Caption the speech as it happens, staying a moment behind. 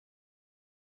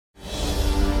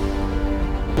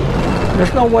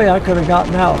There's no way I could have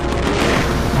gotten out.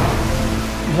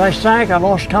 As I sank, I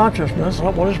lost consciousness. I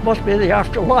thought, well, this must be the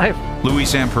afterlife. Louis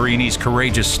Zamperini's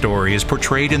courageous story is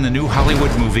portrayed in the new Hollywood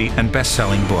movie and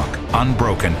best-selling book,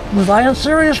 Unbroken. Was I in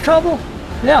serious trouble?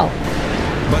 Yeah.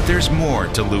 But there's more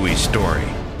to Louis' story.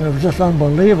 It was just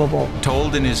unbelievable.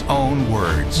 Told in his own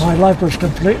words. My life was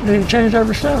completely changed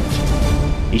ever since.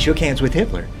 He shook hands with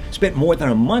Hitler, spent more than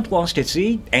a month lost at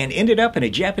sea, and ended up in a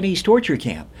Japanese torture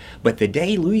camp. But the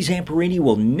day Louis Zamperini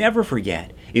will never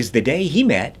forget is the day he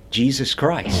met Jesus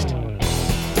Christ.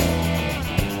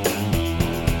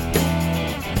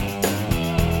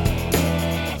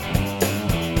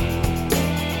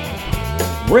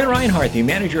 Brent Reinhardt, the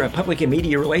manager of public and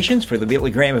media relations for the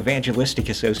Billy Graham Evangelistic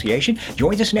Association,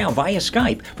 joins us now via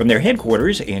Skype from their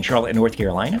headquarters in Charlotte, North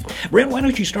Carolina. Brent, why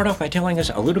don't you start off by telling us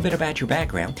a little bit about your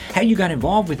background, how you got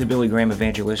involved with the Billy Graham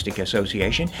Evangelistic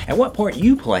Association, and what part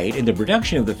you played in the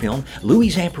production of the film Louis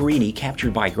Zamperini,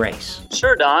 Captured by Grace.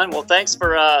 Sure, Don. Well, thanks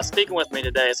for speaking with me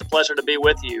today. It's a pleasure to be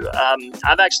with you.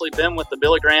 I've actually been with the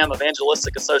Billy Graham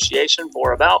Evangelistic Association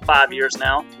for about 5 years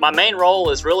now. My main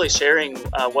role is really sharing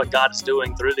what God is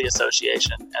doing through the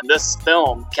association. And this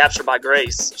film, Captured by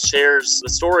Grace, shares the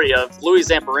story of Louis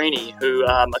Zamperini, who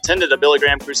attended a Billy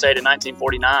Graham crusade in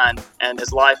 1949, and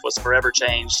his life was forever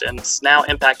changed, and it's now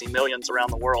impacting millions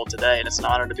around the world today, and it's an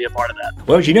honor to be a part of that.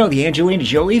 Well, as you know, the Angelina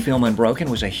Jolie film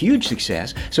Unbroken was a huge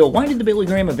success, so why did the Billy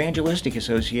Graham Evangelistic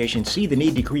Association see the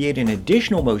need to create an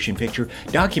additional motion picture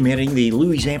documenting the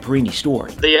Louis Zamperini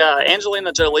story? The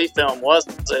Angelina Jolie film was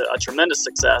a tremendous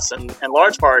success, and in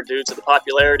large part due to the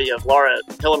popularity of Laura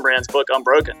Hillenbrand's book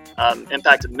Unbroken.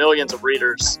 Impacted millions of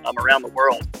readers around the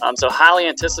world. So highly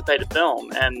anticipated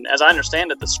film, and as I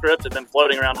understand it, the script had been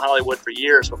floating around Hollywood for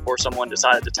years before someone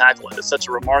decided to tackle it. It's such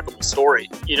a remarkable story.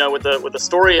 You know, with the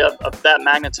story of that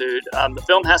magnitude, the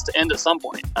film has to end at some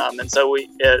point. And so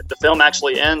the film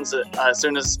actually ends as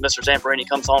soon as Mr. Zamperini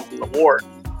comes home from the war.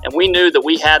 And we knew that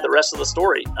we had the rest of the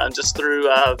story just through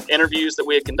interviews that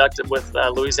we had conducted with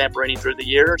Louis Zamperini through the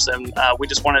years, and we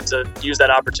just wanted to use that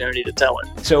opportunity to tell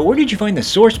it. So where did you find the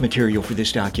source material for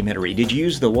this documentary? Did you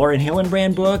use the Lauren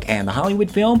Hillenbrand book and the Hollywood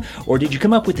film, or did you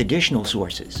come up with additional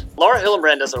sources? Laura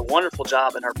Hillenbrand does a wonderful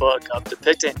job in her book of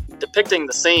depicting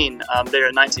the scene there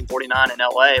in 1949 in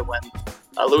LA when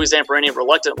Louis Zamperini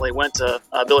reluctantly went to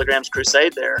Billy Graham's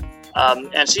crusade there.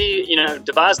 And she,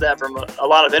 devised that from a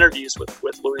lot of interviews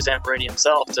with Louis Zamperini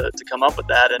himself to come up with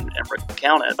that and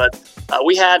recount it. But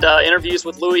we had interviews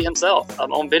with Louis himself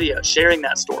on video sharing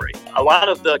that story. A lot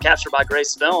of the Captured by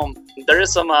Grace film, there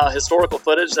is some historical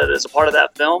footage that is a part of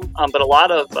that film, but a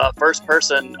lot of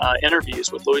first-person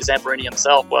interviews with Louis Zamperini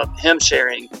himself, him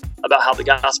sharing about how the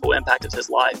gospel impacted his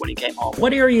life when he came home.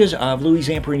 What areas of Louis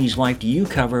Zamperini's life do you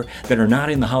cover that are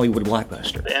not in the Hollywood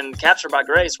blockbuster? In Captured by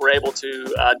Grace, we're able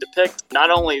to depict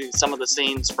not only some of the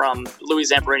scenes from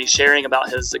Louis Zamperini sharing about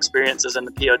his experiences in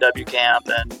the POW camp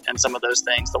and some of those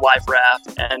things, the life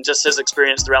raft, and just his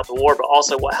experience throughout the war, but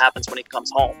also what happens when he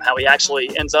comes home, how he actually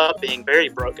ends up being very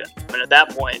broken. And at that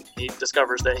point, he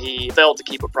discovers that he failed to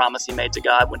keep a promise he made to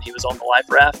God when he was on the life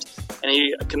raft, and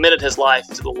he committed his life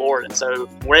to the Lord. And so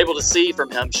we're able to see from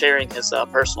him sharing his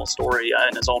personal story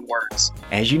in his own words.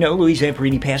 As you know, Louis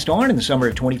Zamperini passed on in the summer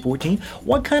of 2014.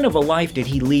 What kind of a life did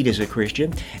he lead as a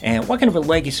Christian, and what kind of a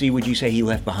legacy would you say he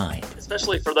left behind?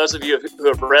 Especially for those of you who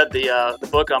have read the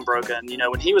book Unbroken,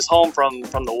 when he was home from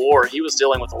the war, he was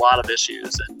dealing with a lot of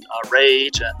issues and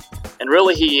rage, and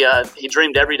really he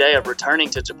dreamed every day of returning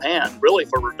to Japan, really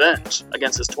for revenge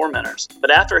against his tormentors.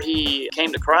 But after he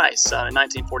came to Christ in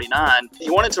 1949, he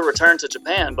wanted to return to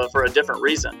Japan, but for a different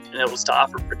reason, and it was to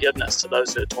offer forgiveness to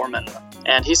those who had tormented him.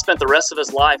 And he spent the rest of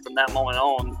his life from that moment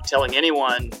on telling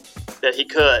anyone that he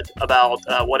could about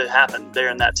what had happened there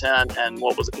in that tent and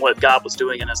what God was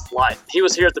doing in his life. He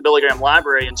was here at the Billy Graham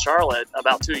Library in Charlotte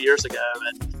about 2 years ago,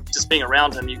 and just being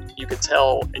around him, you could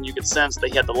tell and you could sense that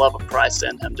he had the love of Christ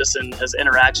in him, just in his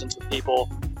interactions with people.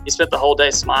 He spent the whole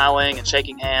day smiling and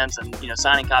shaking hands and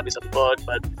signing copies of the book,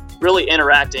 but really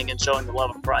interacting and showing the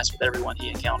love of Christ with everyone he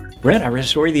encountered. Brent, I read a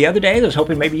story the other day. I was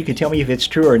hoping maybe you could tell me if it's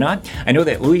true or not. I know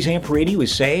that Louis Zamperini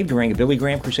was saved during a Billy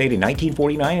Graham crusade in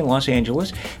 1949 in Los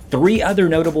Angeles. 3 other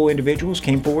notable individuals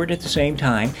came forward at the same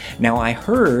time. Now, I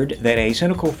heard that a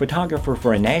cynical photographer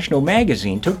for a national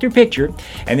magazine took their picture,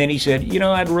 and then he said,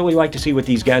 I'd really like to see what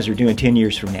these guys are doing 10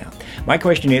 years from now. My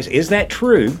question is that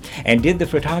true? And did the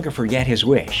photographer get his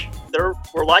wish? There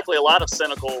were likely a lot of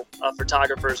cynical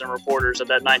photographers and reporters at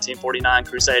that 1949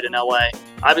 crusade in LA.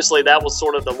 Obviously, that was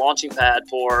sort of the launching pad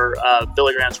for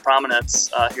Billy Graham's prominence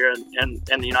here in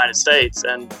the United States.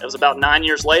 And it was about 9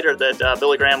 years later that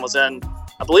Billy Graham was in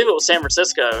I believe it was San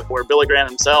Francisco, where Billy Graham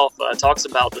himself talks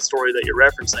about the story that you're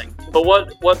referencing. But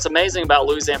what's amazing about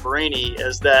Louis Zamperini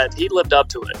is that he lived up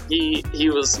to it. He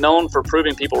was known for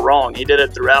proving people wrong. He did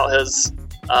it throughout his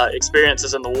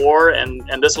experiences in the war, and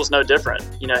this was no different.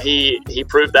 You know, he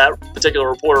proved that particular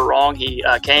reporter wrong. He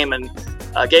came and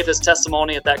gave his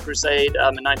testimony at that crusade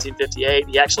in 1958.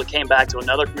 He actually came back to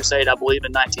another crusade, I believe,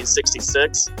 in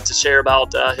 1966 to share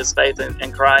about his faith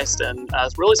in Christ, and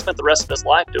really spent the rest of his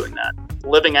life doing that,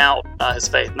 living out his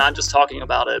faith, not just talking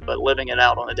about it, but living it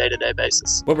out on a day-to-day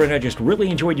basis. Well, Brent, I just really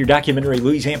enjoyed your documentary,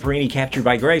 Louis Zamperini, Captured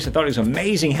by Grace. I thought it was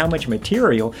amazing how much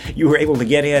material you were able to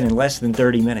get in less than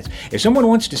 30 minutes. If someone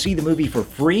wants to see the movie for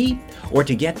free or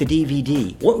to get the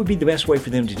DVD, what would be the best way for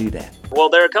them to do that? Well,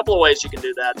 there are a couple of ways you can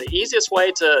do that. The easiest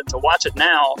way to watch it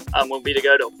now would be to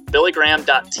go to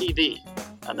billygraham.tv.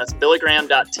 That's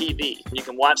billygraham.tv. You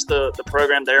can watch the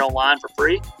program there online for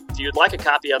free. If you'd like a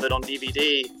copy of it on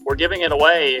DVD, we're giving it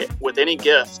away with any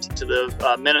gift to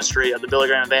the ministry of the Billy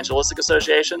Graham Evangelistic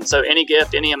Association. So any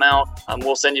gift, any amount,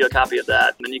 we'll send you a copy of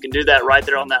that. And you can do that right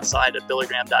there on that site at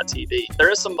billygraham.tv. There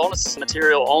is some bonus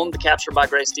material on the Captured by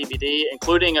Grace DVD,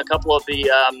 including a couple of the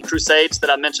crusades that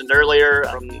I mentioned earlier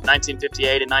from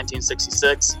 1958 and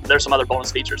 1966. There's some other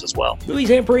bonus features as well. Louis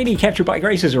Zamperini, Captured by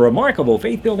Grace, is a remarkable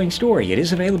faith-building story. It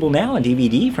is available now on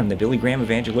DVD from the Billy Graham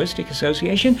Evangelistic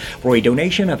Association for a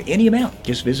donation of any amount.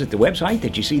 Just visit the website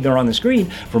that you see there on the screen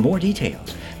for more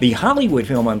details. The Hollywood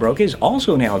film Unbroken is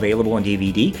also now available on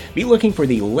DVD. Be looking for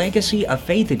the Legacy of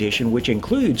Faith edition, which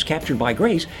includes Captured by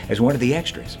Grace as one of the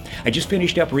extras. I just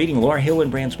finished up reading Laura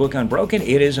Hillenbrand's book Unbroken.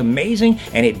 It is amazing,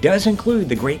 and it does include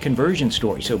the Great Conversion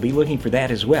story, so be looking for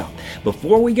that as well.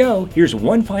 Before we go, here's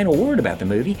one final word about the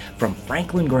movie from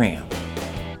Franklin Graham.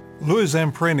 Louis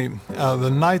Zamperini, the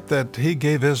night that he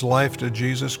gave his life to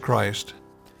Jesus Christ,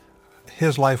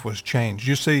 his life was changed.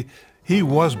 You see, he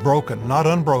was broken, not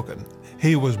unbroken.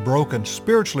 He was broken,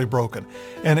 spiritually broken,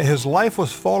 and his life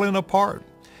was falling apart.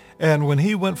 And when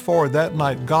he went forward that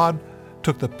night, God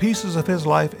took the pieces of his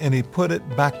life and he put it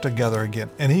back together again.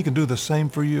 And he can do the same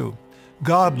for you.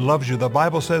 God loves you. The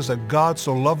Bible says that God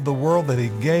so loved the world that he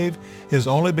gave his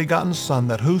only begotten Son,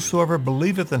 that whosoever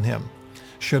believeth in him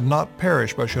should not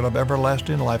perish, but should have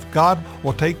everlasting life. God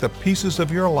will take the pieces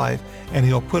of your life and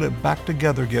he'll put it back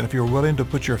together again if you're willing to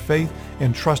put your faith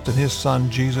and trust in his Son,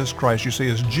 Jesus Christ. You see,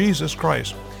 it's Jesus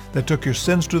Christ that took your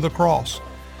sins to the cross.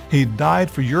 He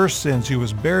died for your sins. He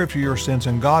was buried for your sins,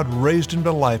 and God raised him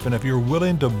to life. And if you're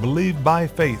willing to believe by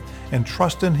faith and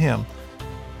trust in him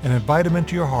and invite him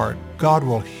into your heart, God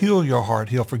will heal your heart.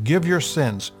 He'll forgive your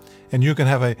sins, and you can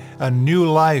have a new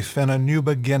life and a new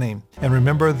beginning. And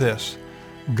remember this,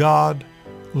 God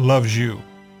loves you.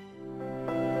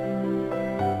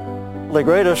 The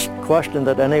greatest question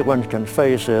that anyone can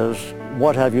face is,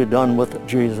 what have you done with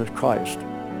Jesus Christ?